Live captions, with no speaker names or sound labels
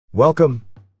Welcome!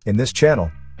 In this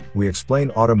channel, we explain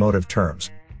automotive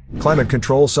terms. Climate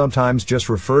control, sometimes just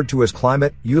referred to as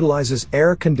climate, utilizes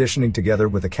air conditioning together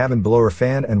with a cabin blower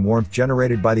fan and warmth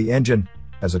generated by the engine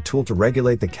as a tool to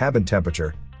regulate the cabin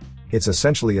temperature. It's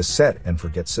essentially a set and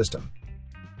forget system.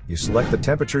 You select the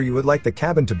temperature you would like the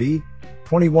cabin to be,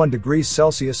 21 degrees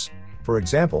Celsius, for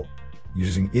example,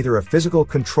 using either a physical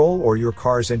control or your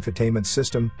car's infotainment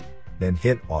system, then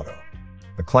hit auto.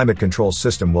 The climate control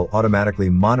system will automatically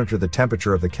monitor the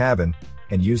temperature of the cabin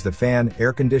and use the fan,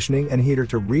 air conditioning, and heater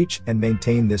to reach and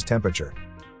maintain this temperature.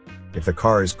 If the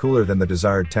car is cooler than the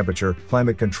desired temperature,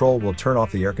 climate control will turn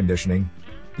off the air conditioning,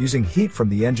 using heat from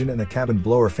the engine and the cabin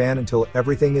blower fan until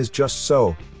everything is just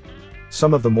so.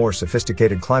 Some of the more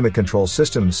sophisticated climate control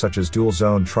systems such as dual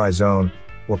zone, tri-zone,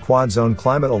 or quad zone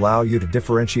climate allow you to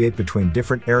differentiate between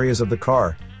different areas of the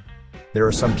car. There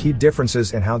are some key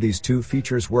differences in how these two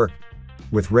features work.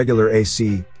 With regular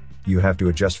AC, you have to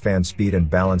adjust fan speed and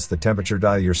balance the temperature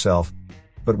dial yourself.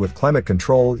 But with climate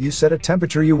control, you set a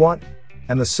temperature you want,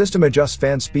 and the system adjusts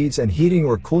fan speeds and heating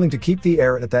or cooling to keep the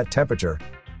air at that temperature.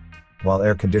 While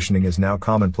air conditioning is now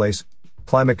commonplace,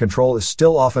 climate control is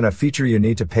still often a feature you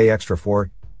need to pay extra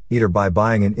for, either by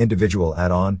buying an individual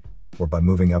add-on, or by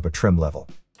moving up a trim level.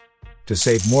 To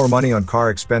save more money on car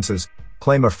expenses,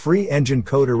 claim a free engine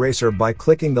code eraser by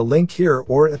clicking the link here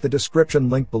or at the description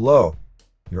link below.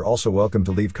 You're also welcome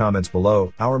to leave comments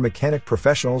below. Our mechanic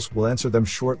professionals will answer them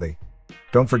shortly.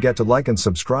 Don't forget to like and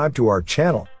subscribe to our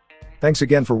channel. Thanks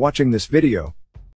again for watching this video.